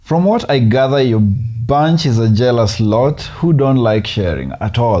From what I gather, your bunch is a jealous lot who don't like sharing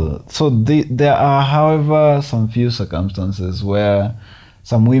at all. So there are, however, some few circumstances where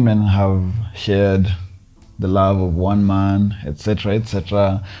some women have shared the love of one man, etc.,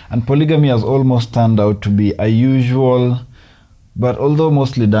 etc. And polygamy has almost turned out to be a usual, but although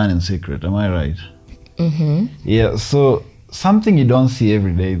mostly done in secret. Am I right? Mm-hmm. Yeah, so something you don't see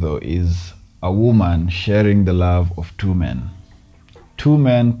every day, though, is a woman sharing the love of two men. Two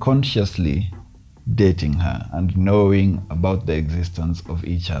men consciously dating her and knowing about the existence of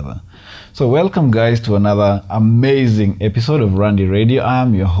each other. So welcome, guys, to another amazing episode of Randy Radio. I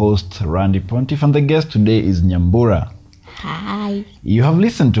am your host, Randy Pontiff, and the guest today is Nyambura. Hi. You have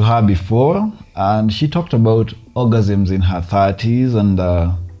listened to her before, and she talked about orgasms in her 30s, and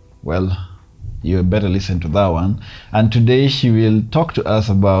well, you better listen to that one. And today she will talk to us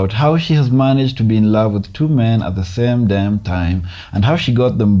about how she has managed to be in love with two men at the same damn time, and how she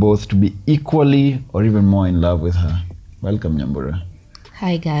got them both to be equally or even more in love with her. Welcome, Nyambura.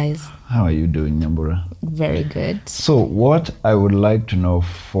 Hi, guys. How are you doing, Nyambura? Very good. So what I would like to know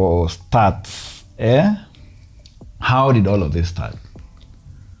for starts, how did all of this start?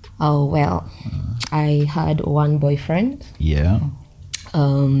 Oh, well, I had one boyfriend Yeah.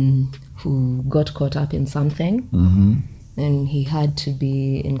 who got caught up in something, Mm-hmm. and he had to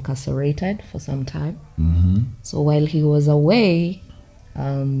be incarcerated for some time. Mm-hmm. So while he was away,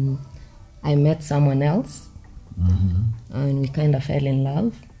 I met someone else, and we kind of fell in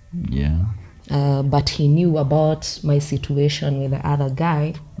love. Yeah. But he knew about my situation with the other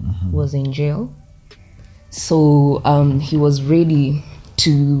guy who was in jail. So he was ready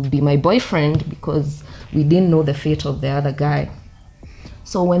to be my boyfriend because we didn't know the fate of the other guy.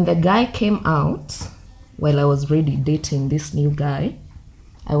 So when the guy came out, while I was ready dating this new guy,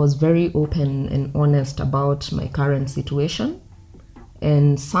 I was very open and honest about my current situation.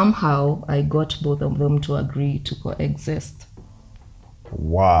 And somehow I got both of them to agree to coexist.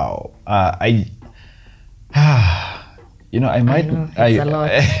 Wow. I might. It's a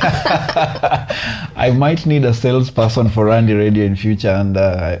lot. I might need a salesperson for Randy Radio in future, and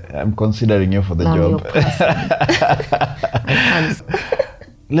I'm considering you for the Now job. you're I can't.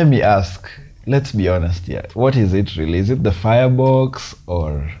 Let me ask. Let's be honest here. What is it really? Is it the firebox,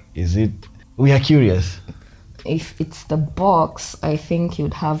 or is it? We are curious. If it's the box, I think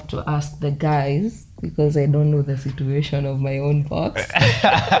you'd have to ask the guys because I don't know the situation of my own box.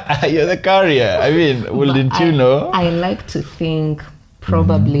 You're the carrier. I mean, wouldn't you know? I like to think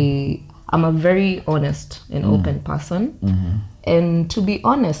probably I'm a very honest and open person. And to be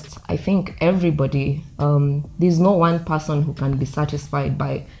honest, I think everybody, there's no one person who can be satisfied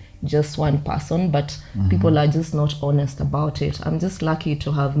by just one person, but people are just not honest about it. I'm just lucky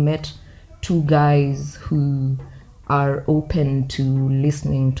to have met two guys who are open to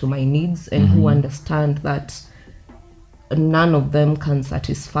listening to my needs and who understand that none of them can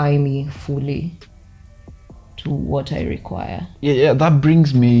satisfy me fully to what I require. Yeah, that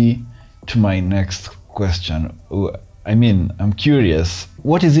brings me to my next question. I mean, I'm curious.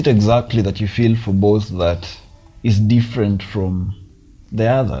 What is it exactly that you feel for both that is different from the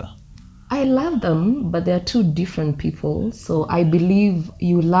other? I love them, but they're two different people. So I believe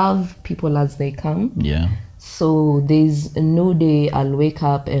you love people as they come. Yeah. So there's no day I'll wake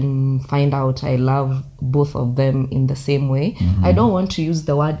up and find out I love both of them in the same way. I don't want to use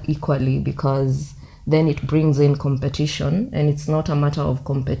the word equally because then it brings in competition, and it's not a matter of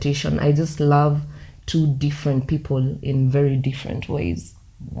competition. I just love two different people in very different ways.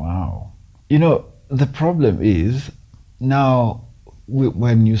 Wow. You know, the problem is now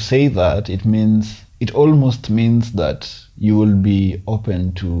when you say that, it almost means that you will be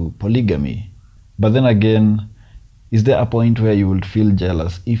open to polygamy. But then again, is there a point where you would feel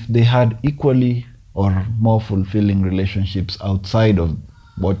jealous if they had equally or more fulfilling relationships outside of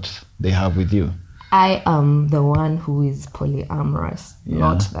what they have with you? I am the one who is polyamorous,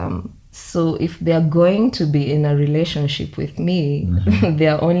 not them. So if they're going to be in a relationship with me,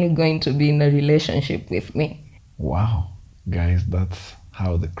 they're only going to be in a relationship with me. Wow. Guys, that's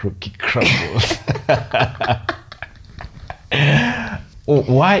how the cookie crumbles.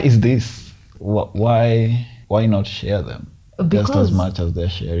 Why is this? Why not share them? Just as much as they're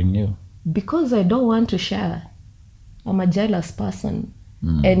sharing you? Because I don't want to share. I'm a jealous person.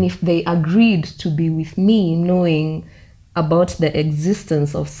 And if they agreed to be with me knowing about the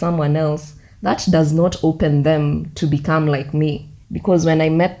existence of someone else, that does not open them to become like me. Because when I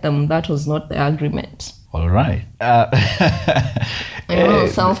met them, that was not the agreement. All right. I know,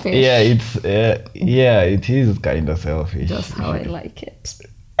 selfish. Yeah, it is kind of selfish. Just how I like it.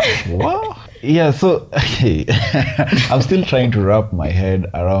 Wow. Yeah, so I'm still trying to wrap my head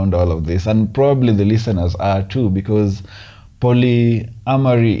around all of this, and probably the listeners are too, because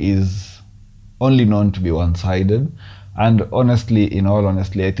polyamory is only known to be one-sided, and honestly, in all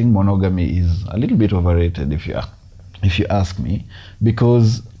honesty, I think monogamy is a little bit overrated if you ask me,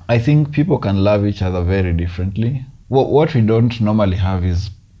 because I think people can love each other very differently. What we don't normally have is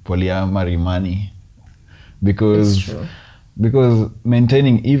polyamory money, It's because true.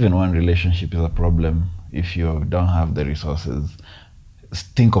 maintaining even one relationship is a problem if you don't have the resources.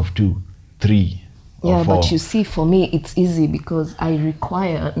 Think of 2, 3, or Yeah, 4. but you see, for me, it's easy because I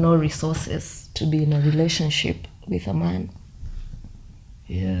require no resources to be in a relationship with a man.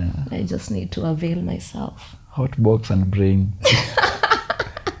 Yeah, I just need to avail myself. hot box and brain.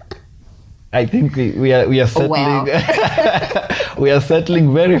 I think we are settling. Wow. We are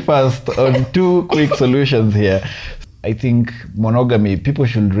settling very fast on 2 quick solutions here. I think monogamy, people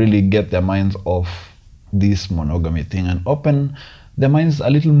should really get their minds off this monogamy thing and open their minds a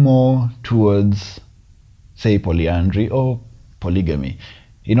little more towards, say, polyandry or polygamy.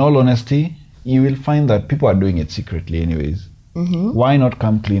 In all honesty, you will find that people are doing it secretly anyways. Why not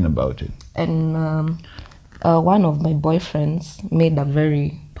come clean about it? And one of my boyfriends made a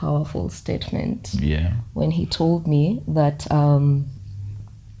very powerful statement Yeah. when he told me that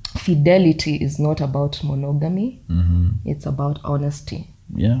fidelity is not about monogamy, it's about honesty.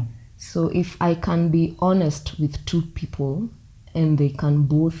 Yeah. So if I can be honest with 2 people and they can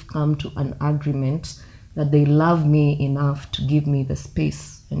both come to an agreement that they love me enough to give me the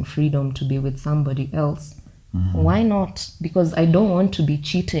space and freedom to be with somebody else, why not? Because I don't want to be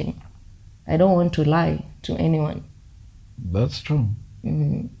cheating. I don't want to lie to anyone. That's true.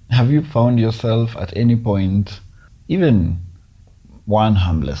 Have you found yourself at any point, even one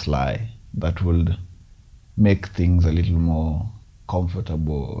harmless lie that would make things a little more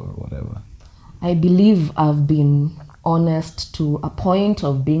comfortable or whatever? I believe I've been honest to a point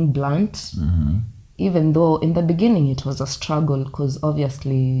of being blunt, even though in the beginning it was a struggle because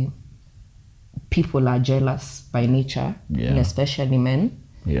obviously people are jealous by nature, and especially men.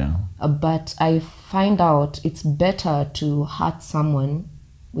 Yeah. But I find out it's better to hurt someone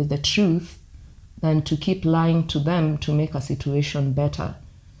with the truth than to keep lying to them to make a situation better.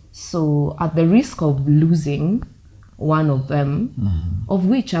 So at the risk of losing one of them, of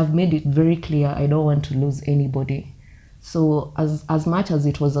which I've made it very clear I don't want to lose anybody. So as much as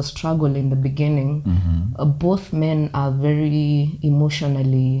it was a struggle in the beginning, both men are very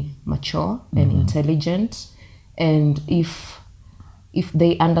emotionally mature and intelligent. And if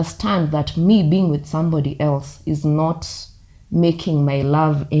they understand that me being with somebody else is not making my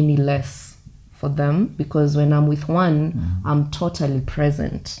love any less for them, because when I'm with one, I'm totally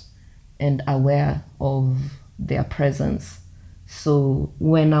present and aware of their presence. So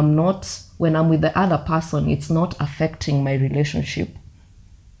when I'm with the other person, it's not affecting my relationship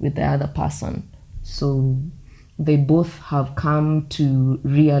with the other person. So they both have come to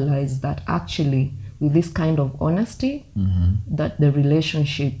realize that actually with this kind of honesty, that the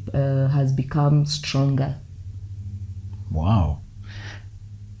relationship has become stronger. Wow.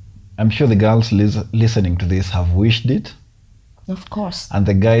 I'm sure the girls listening to this have wished it, Of course. and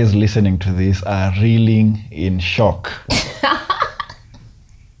the guys listening to this are reeling in shock.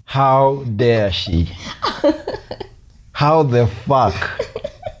 How dare she? How the fuck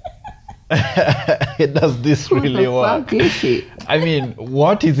does this Who really the work? fuck is she? I mean,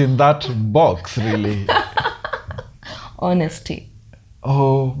 what is in that box, really? Honesty.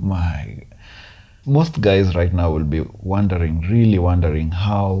 Oh my. Most guys right now will be wondering, really wondering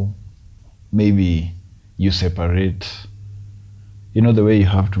how maybe you separate, the way you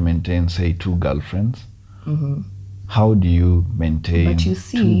have to maintain, say, 2 girlfriends. How do you maintain But you 2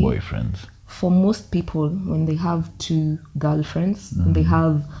 see, boyfriends? For most people, when they have 2 girlfriends, they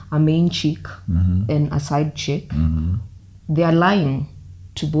have a main chick and a side chick, they are lying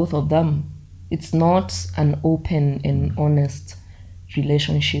to both of them. It's not an open and honest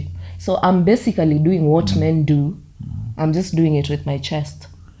relationship. So I'm basically doing what men do. I'm just doing it with my chest.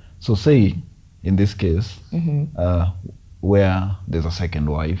 So say, in this case, where there's a second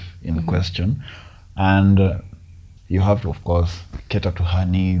wife in question, and you have to, of course, cater to her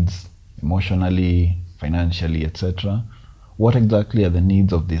needs emotionally, financially, etc. What exactly are the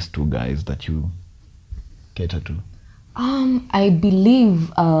needs of these 2 guys that you cater to? I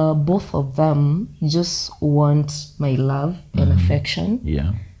believe both of them just want my love and affection,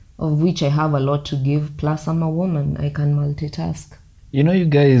 Yeah. of which I have a lot to give. Plus, I'm a woman. I can multitask. You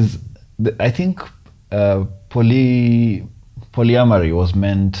guys, I think polyamory was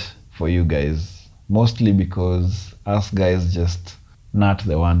meant for you guys, mostly because us guys just nut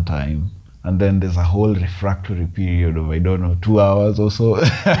the one time, and then there's a whole refractory period of, I don't know, 2 hours or so.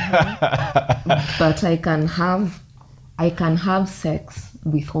 But I can have sex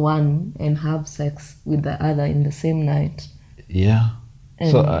with one and have sex with the other in the same night, Yeah.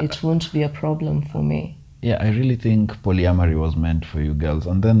 and So it won't be a problem for me. yeah, I really think polyamory was meant for you girls.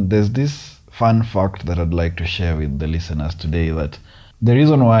 And then there's this fun fact that I'd like to share with the listeners today, that the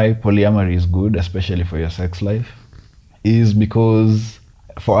reason why polyamory is good, especially for your sex life, is because,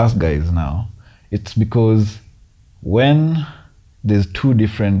 for us guys now, it's because when there's two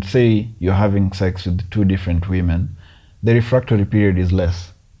different, say you're having sex with two different women, the refractory period is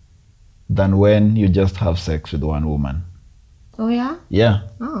less than when you just have sex with one woman. Oh yeah? Yeah.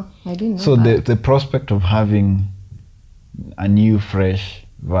 Oh, I didn't know So that. the prospect of having a new fresh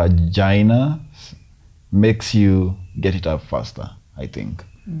vagina makes you get it up faster, I think.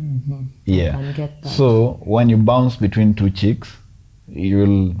 Yeah. I can get that. So when you bounce between two chicks,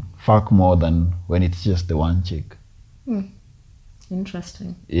 you'll fuck more than when it's just the one chick.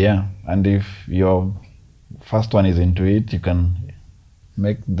 Interesting. Yeah. And if your first one is into it, you can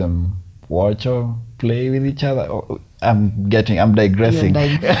make them watch or play with each other. Oh, I'm digressing.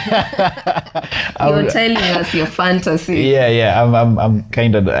 You're telling us your fantasy. Yeah. I'm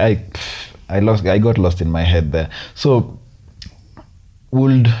kind of, I got lost in my head there. So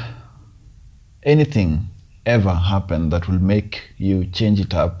would anything ever happen that will make you change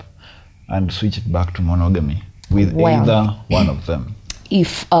it up and switch it back to monogamy with Well, either one of them?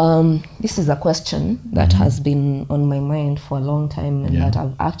 If this is a question that has been on my mind for a long time and Yeah. that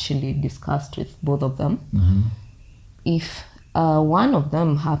I've actually discussed with both of them, if one of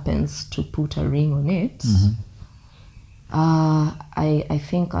them happens to put a ring on it, I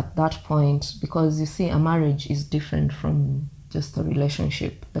think at that point, because you see, a marriage is different from just a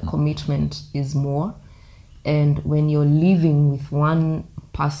relationship. The commitment is more, and when you're living with one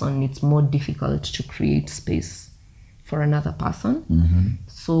person, it's more difficult to create space for another person.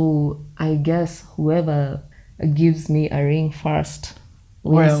 So I guess whoever gives me a ring first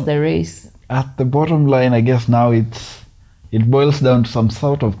wins Well, the race. At the bottom line, I guess now it boils down to some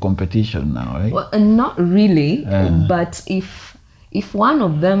sort of competition now, right? Well, not really, but if one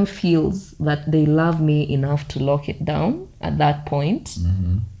of them feels that they love me enough to lock it down at that point,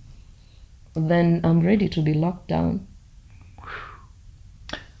 then I'm ready to be locked down.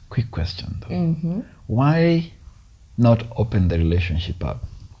 Quick question though. Why not open the relationship up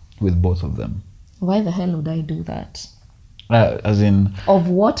with both of them? Why the hell would I do that? As in, Of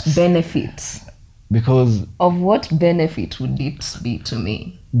what benefit? because Of what benefit would it be to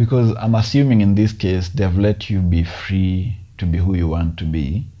me? I'm assuming in this case they've let you be free to be who you want to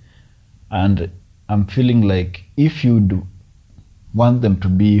be, and I'm feeling like if you do want them to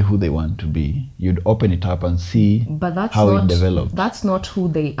be who they want to be, you'd open it up and see But that's how not it develops. That's not who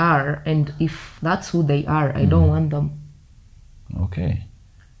they are, and if that's who they are, I don't want them. Okay.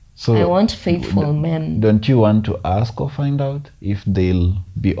 So I want faithful men. Don't you want to ask or find out if they'll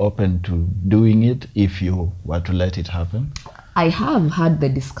be open to doing it if you were to let it happen? I have had the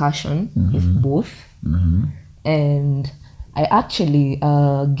discussion with both, and I actually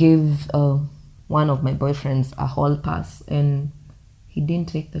gave one of my boyfriends a hall pass, and he didn't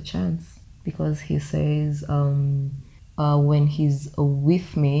take the chance because he says when he's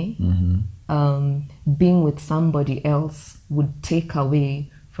with me, being with somebody else would take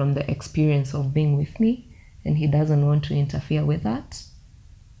away from the experience of being with me, and he doesn't want to interfere with that.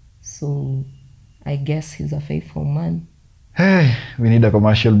 So I guess he's a faithful man. Hey, we need a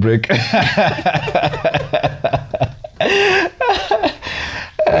commercial break.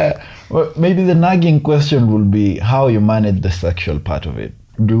 Well, maybe the nagging question will be how you manage the sexual part of it.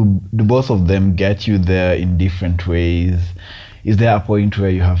 Do both of them get you there in different ways? Is there a point where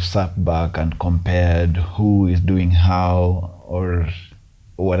you have sat back and compared who is doing how or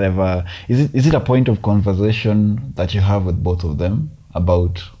whatever? Is it a point of conversation that you have with both of them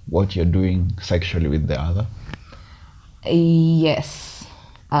about what you're doing sexually with the other? Yes.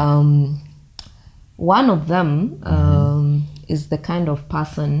 One of them is the kind of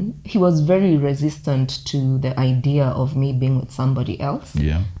person, he was very resistant to the idea of me being with somebody else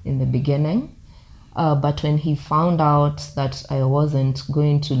in the beginning. But when he found out that I wasn't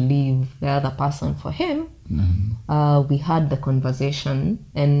going to leave the other person for him, we had the conversation.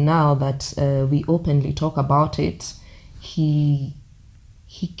 And now that we openly talk about it, he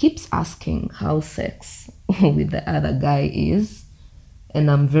keeps asking how sex with the other guy is.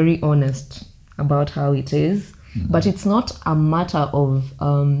 And I'm very honest about how it is. But it's not a matter of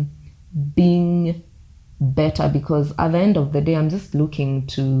being better, because at the end of the day, I'm just looking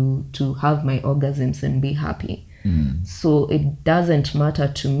to have my orgasms and be happy. So it doesn't matter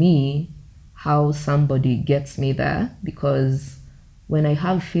to me how somebody gets me there, because when I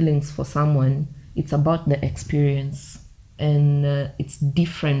have feelings for someone, it's about the experience, and it's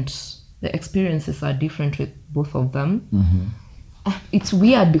different. The experiences are different with both of them. It's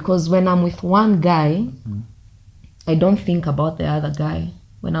weird because when I'm with one guy, I don't think about the other guy.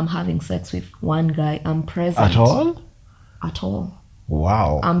 When I'm having sex with one guy, I'm present. At all? At all.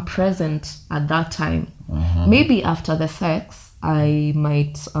 Wow. I'm present at that time. Maybe after the sex, I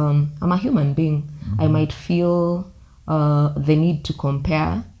might, I'm a human being. I might feel the need to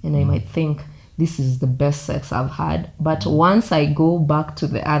compare, and I might think, this is the best sex I've had. But once I go back to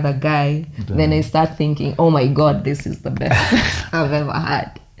the other guy, then I start thinking, oh my God, this is the best sex I've ever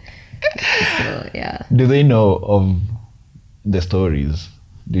had. So, yeah. Do they know of the stories?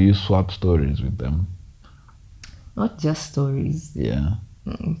 Do you swap stories with them? Not just stories, Yeah.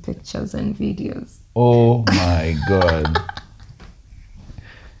 pictures and videos. Oh my God.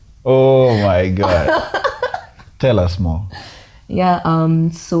 Oh my God. Tell us more. Yeah,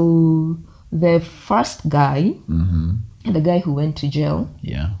 so the first guy, the guy who went to jail,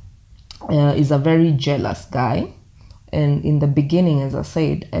 Yeah. is a very jealous guy. And in the beginning, as I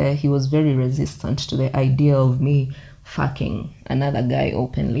said, he was very resistant to the idea of me fucking another guy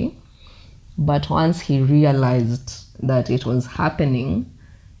openly. But once he realized that it was happening,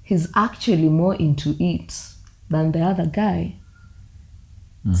 he's actually more into it than the other guy.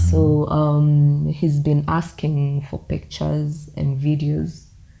 So he's been asking for pictures and videos.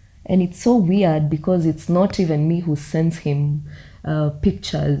 And it's so weird because it's not even me who sends him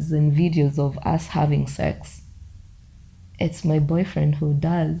pictures and videos of us having sex. It's my boyfriend who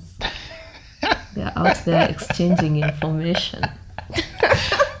does. They're out there exchanging information.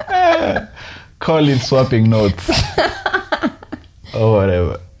 Call it swapping notes. Or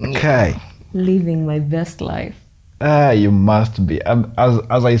whatever. Okay. Living my best life. You must be.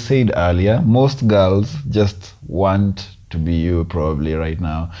 As I said earlier, most girls just want to be you probably right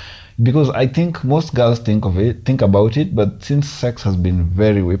now. Because I think most girls think about it, but since sex has been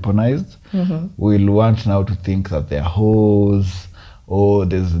very weaponized, we'll want now to think that they're hoes, or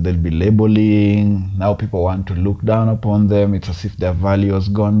there'll be labeling. Now people want to look down upon them. It's as if their value has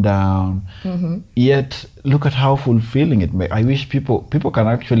gone down. Yet, look at how fulfilling it makes. I wish people can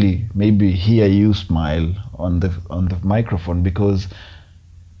actually maybe hear you smile on the microphone, because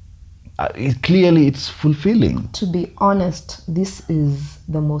it's fulfilling. To be honest, this is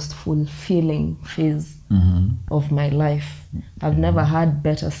the most fulfilling phase of my life. I've never had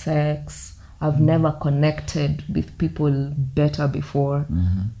better sex. I've never connected with people better before.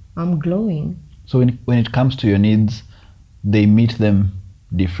 I'm glowing. So when it comes to your needs, they meet them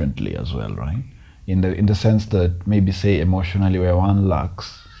differently as well, right? In the sense that maybe, say, emotionally, where one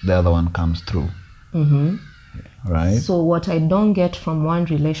lacks, the other one comes through. Right? So what I don't get from one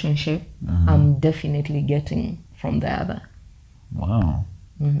relationship, I'm definitely getting from the other. Wow.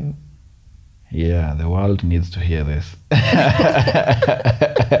 Yeah, the world needs to hear this.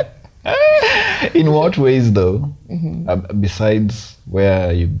 In what ways, though, besides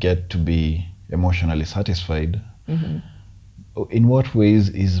where you get to be emotionally satisfied, in what ways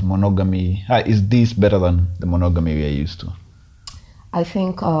is monogamy, is this better than the monogamy we are used to? I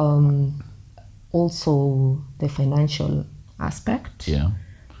think also the financial aspect. Yeah.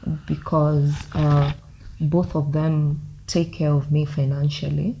 Because both of them take care of me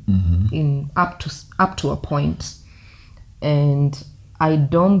financially in up to a point. And I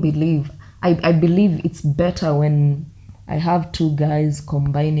don't believe, I believe it's better when I have two guys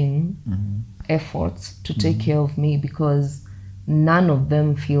combining efforts to take care of me, because none of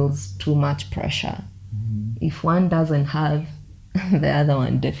them feels too much pressure. If one doesn't have, the other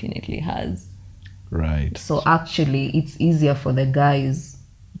one definitely has. Right. So actually, it's easier for the guys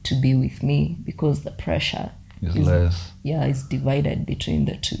to be with me because the pressure is less. Yeah, it's divided between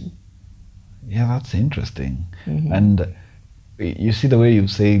the two. Yeah, that's interesting. And you see the way you've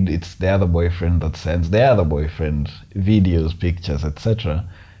said it's the other boyfriend that sends the other boyfriend videos, pictures, etc.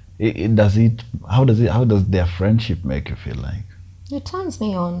 How does their friendship make you feel like? It turns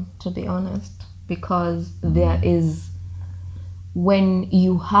me on, to be honest, because there is, when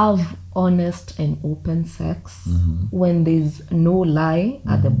you have honest and open sex, when there's no lie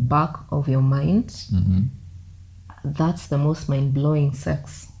at the back of your mind, that's the most mind-blowing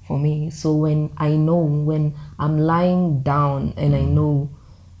sex for me. So when I'm lying down and I know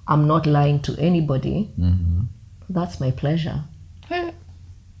I'm not lying to anybody, that's my pleasure.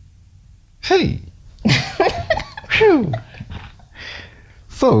 Hey. Phew.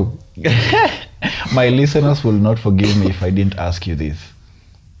 So, my listeners will not forgive me if I didn't ask you this.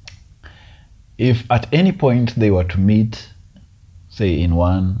 if at any point they were to meet, say in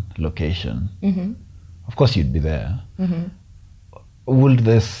one location, of course you'd be there. Would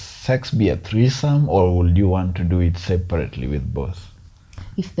the sex be a threesome, or would you want to do it separately with both?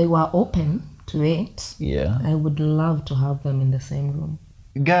 If they were open to it, Yeah. I would love to have them in the same room.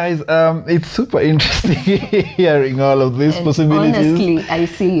 Guys, it's super interesting hearing all of these And possibilities. honestly, I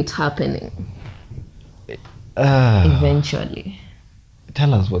see it happening eventually.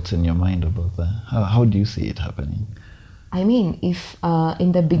 Tell us what's in your mind about that. How do you see it happening? I mean, if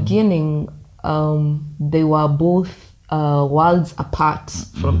in the beginning they were both worlds apart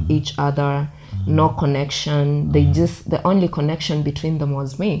from each other, no connection, the only connection between them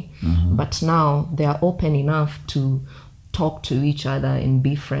was me. But now they are open enough to talk to each other and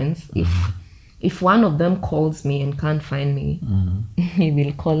be friends. If one of them calls me and can't find me, he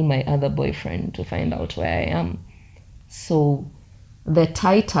will call my other boyfriend to find out where I am. So the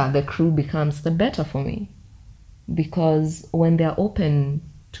tighter the crew becomes, the better for me. Because when they're open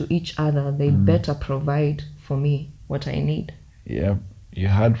to each other, they better provide for me what I need. Yeah, you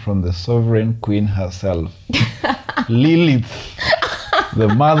heard from the sovereign queen herself, Lilith, the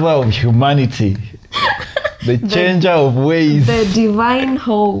mother of humanity, the changer of ways. The divine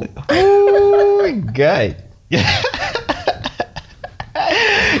hope. Oh, guy.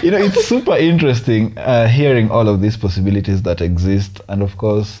 It's super interesting hearing all of these possibilities that exist. And of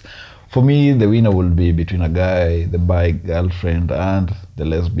course, for me, the winner will be between a guy, the bi girlfriend, and the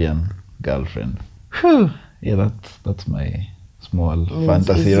lesbian girlfriend. Whew. Yeah, that's my small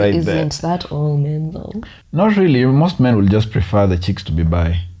fantasy right there. Isn't that all men though? Not really. Most men will just prefer the chicks to be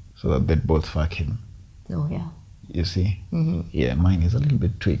bi so that they both fuck him. Oh yeah. You see? Yeah, mine is a little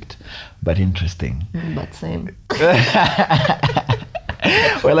bit tweaked, but interesting. But same.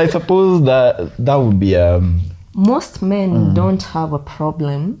 Well, I suppose that would be Most men don't have a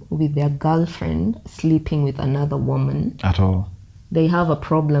problem with their girlfriend sleeping with another woman. at all. They have a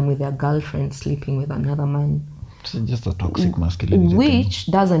problem with their girlfriend sleeping with another man. It's just a toxic masculinity thing. Which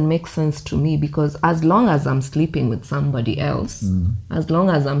doesn't make sense to me, because as long as I'm sleeping with somebody else, as long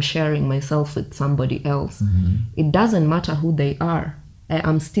as I'm sharing myself with somebody else, it doesn't matter who they are.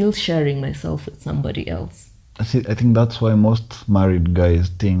 I'm still sharing myself with somebody else. I think that's why most married guys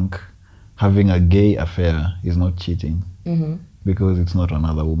think having a gay affair is not cheating, because it's not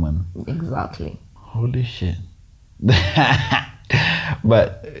another woman. Exactly. Holy shit.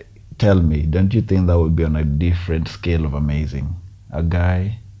 But tell me, don't you think that would be on a different scale of amazing? A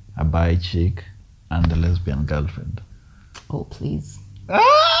guy, a bi chick, and a lesbian girlfriend. Oh, please.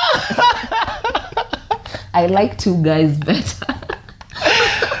 I like two guys better.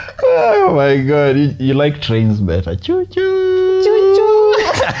 Oh my god, you like trains better. Choo choo. Choo choo.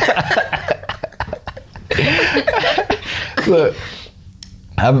 So,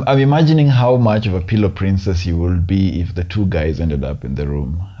 I'm imagining how much of a pillow princess you would be if the two guys ended up in the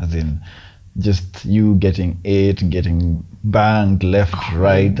room. As in, just you getting banged left,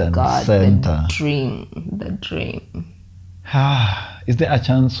 right, and God, center. The dream. Is there a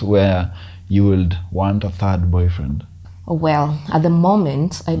chance where you would want a third boyfriend? Well, at the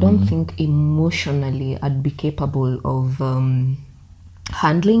moment, I don't think emotionally I'd be capable of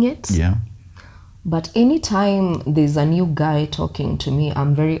handling it. Yeah. But anytime there's a new guy talking to me,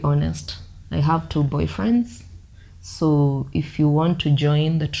 I'm very honest. I have two boyfriends. So if you want to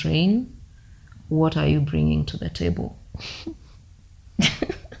join the train, what are you bringing to the table?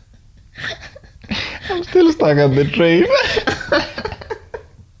 I'm still stuck at the train.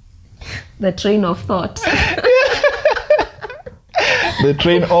 The train of thought. The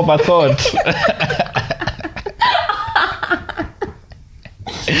train of a thought.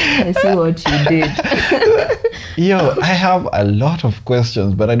 I see what you did. Yo, I have a lot of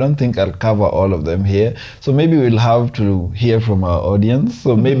questions, but I don't think I'll cover all of them here. So maybe we'll have to hear from our audience.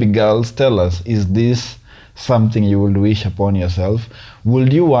 So maybe girls, tell us, is this something you would wish upon yourself?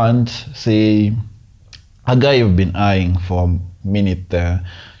 Would you want, say, a guy you've been eyeing for a minute there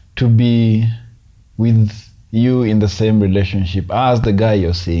to be with you in the same relationship as the guy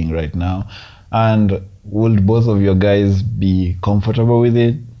you're seeing right now? And would both of your guys be comfortable with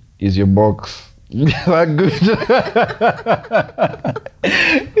it? Is your box that good?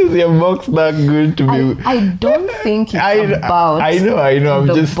 Is your box that good to be? I don't think it's about I know.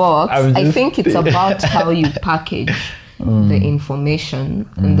 the box. I think it's about how you package the information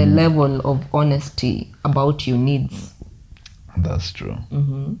and the level of honesty about your needs. That's true.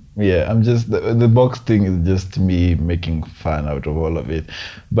 Yeah, I'm just the box thing is just me making fun out of all of it.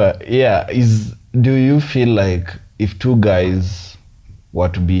 But yeah, do you feel like if two guys were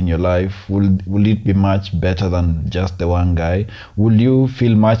to be in your life, will it be much better than just the one guy? Will you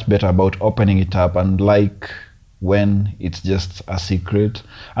feel much better about opening it up and like when it's just a secret?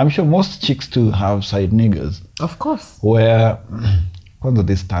 I'm sure most chicks too have side niggas. Of course. Where kwanza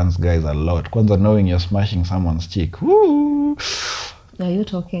this turns guys a lot. Kwanza knowing you're smashing someone's chick. Woo! Are you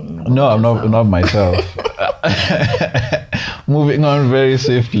talking? No, I'm yourself? not myself. Moving on very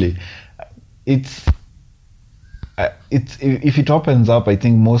swiftly. It's if it opens up, I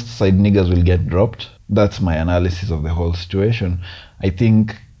think most side niggas will get dropped. That's my analysis of the whole situation. I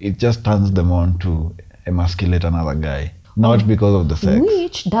think it just turns them on to emasculate another guy, not because of the sex.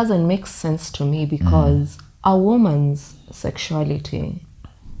 Which doesn't make sense to me because a woman's sexuality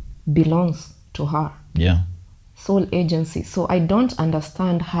belongs to her. Yeah. Sole agency. So I don't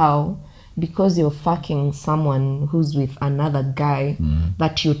understand how, because you're fucking someone who's with another guy,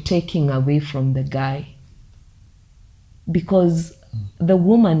 that you're taking away from the guy. Because the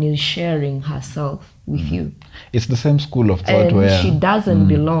woman is sharing herself with you. It's the same school of thought And where she doesn't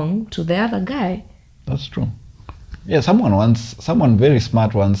belong to the other guy. That's true. Yeah, someone very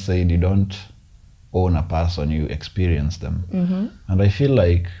smart once said you don't own a person, you experience them. And I feel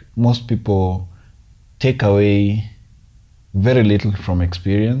like most people take away very little from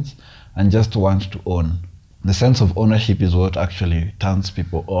experience and just want to own. The sense of ownership is what actually turns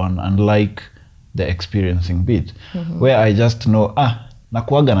people on, unlike the experiencing bit, where I just know,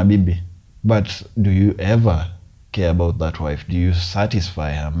 nakuaga na bibi. But do you ever care about that wife? Do you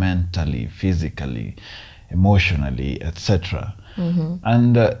satisfy her mentally, physically, emotionally, etc.?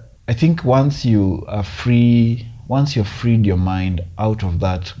 And I think once you've freed your mind out of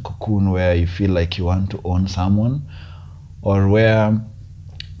that cocoon where you feel like you want to own someone, or where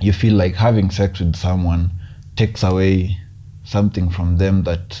you feel like having sex with someone takes away something from them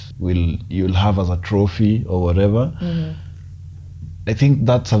that you'll have as a trophy or whatever, I think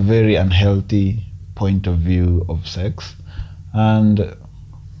that's a very unhealthy point of view of sex. And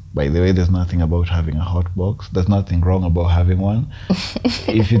by the way, there's nothing about having a hot box. There's nothing wrong about having one.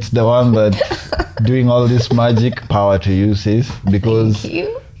 If it's the one that's doing all this magic, power to you, sis. Because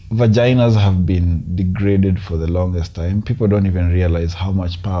vaginas have been degraded for the longest time. People don't even realize how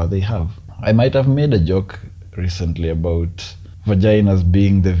much power they have. I might have made a joke recently about vaginas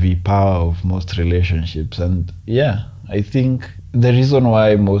being the V-power of most relationships. And yeah, I think the reason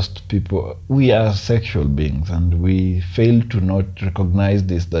why most people, we are sexual beings and we fail to not recognize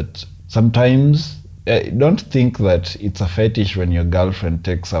this, that sometimes, don't think that it's a fetish when your girlfriend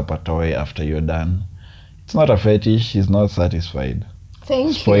takes up a toy after you're done. It's not a fetish, she's not satisfied.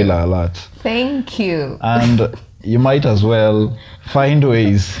 Spoiler alert. Thank you. And you might as well find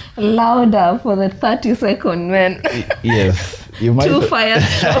ways. Louder for the 30-second man. Yes. You might 2 fire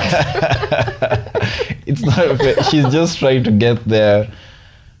shots. It's not she's just trying to get there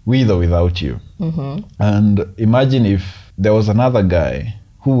with or without you. And imagine if there was another guy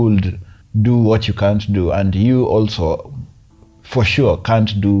who would do what you can't do, and you also for sure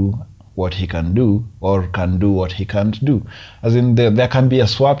can't do what he can do, or can do what he can't do. As in there can be a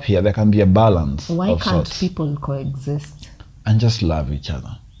swap here, there can be a balance. Why of can't sorts. people coexist? And just love each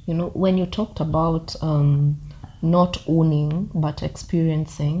other. You know, when you talked about not owning but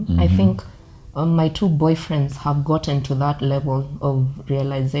experiencing, I think my 2 boyfriends have gotten to that level of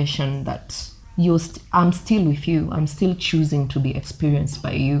realization that I'm still with you, I'm still choosing to be experienced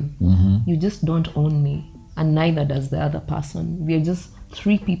by you. You just don't own me, and neither does the other person. We are just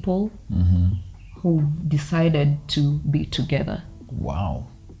 3 people who decided to be together. Wow.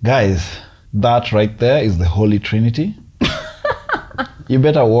 Guys, that right there is the Holy Trinity. You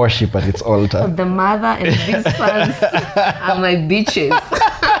better worship at its altar. The mother and these sons are my bitches.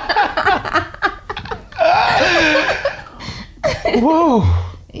 Whoa.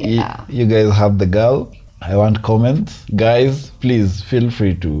 Yeah. You guys have the girl. I want comments. Guys, please feel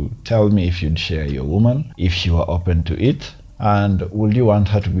free to tell me if you'd share your woman, if you are open to it, and would you want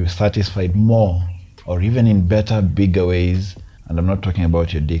her to be satisfied more, or even in better, bigger ways. And I'm not talking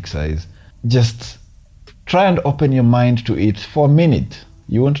about your dick size. Just try and open your mind to it for a minute.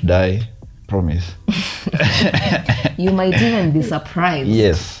 You won't die, promise. You might even be surprised.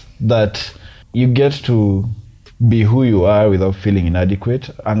 Yes, that you get to be who you are without feeling inadequate,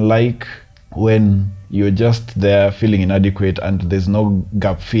 unlike when you're just there feeling inadequate and there's no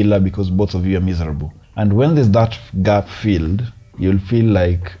gap filler because both of you are miserable. And when there's that gap filled, you'll feel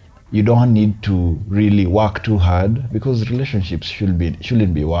like you don't need to really work too hard, because relationships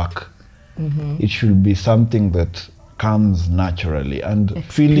shouldn't be work. It should be something that comes naturally, and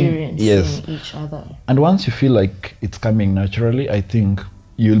feeling Experiencing each other. And once you feel like it's coming naturally, I think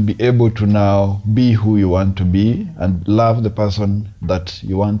you'll be able to now be who you want to be and love the person that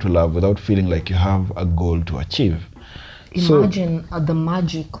you want to love without feeling like you have a goal to achieve. Imagine the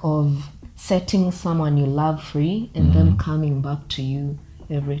magic of setting someone you love free and them coming back to you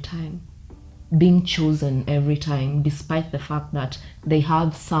every time. Being chosen every time, despite the fact that they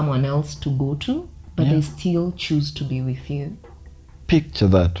have someone else to go to, but they still choose to be with you. Picture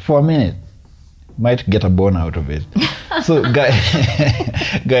that for a minute. Might get a bone out of it. So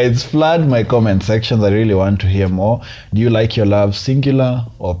guys, flood my comment sections. I really want to hear more. Do you like your love singular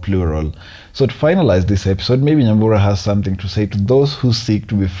or plural? So to finalize this episode, maybe Nyambura has something to say to those who seek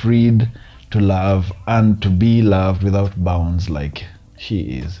to be freed to love and to be loved without bounds like she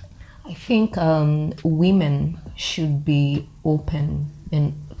is. I think women should be open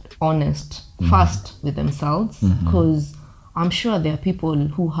and honest first with themselves, because I'm sure there are people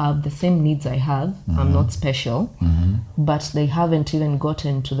who have the same needs I have. I'm not special, but they haven't even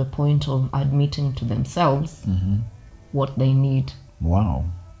gotten to the point of admitting to themselves what they need. Wow.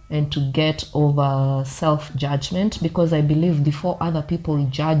 And to get over self-judgment, because I believe before other people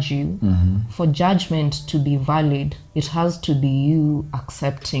judge you, for judgment to be valid, it has to be you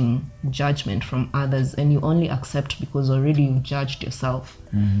accepting judgment from others, and you only accept because already you've judged yourself.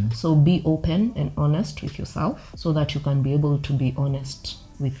 So be open and honest with yourself so that you can be able to be honest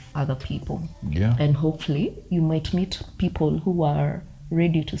with other people. Yeah. And hopefully you might meet people who are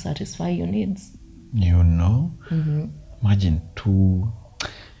ready to satisfy your needs. You know? Imagine two...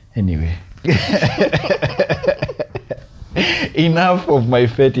 Anyway, enough of my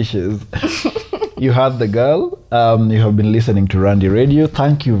fetishes. You heard the girl. You have been listening to Randy Radio.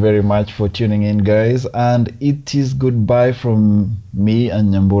 Thank you very much for tuning in, guys. And it is goodbye from me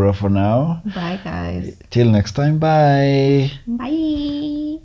and Nyambura for now. Bye, guys. Till next time. Bye. Bye.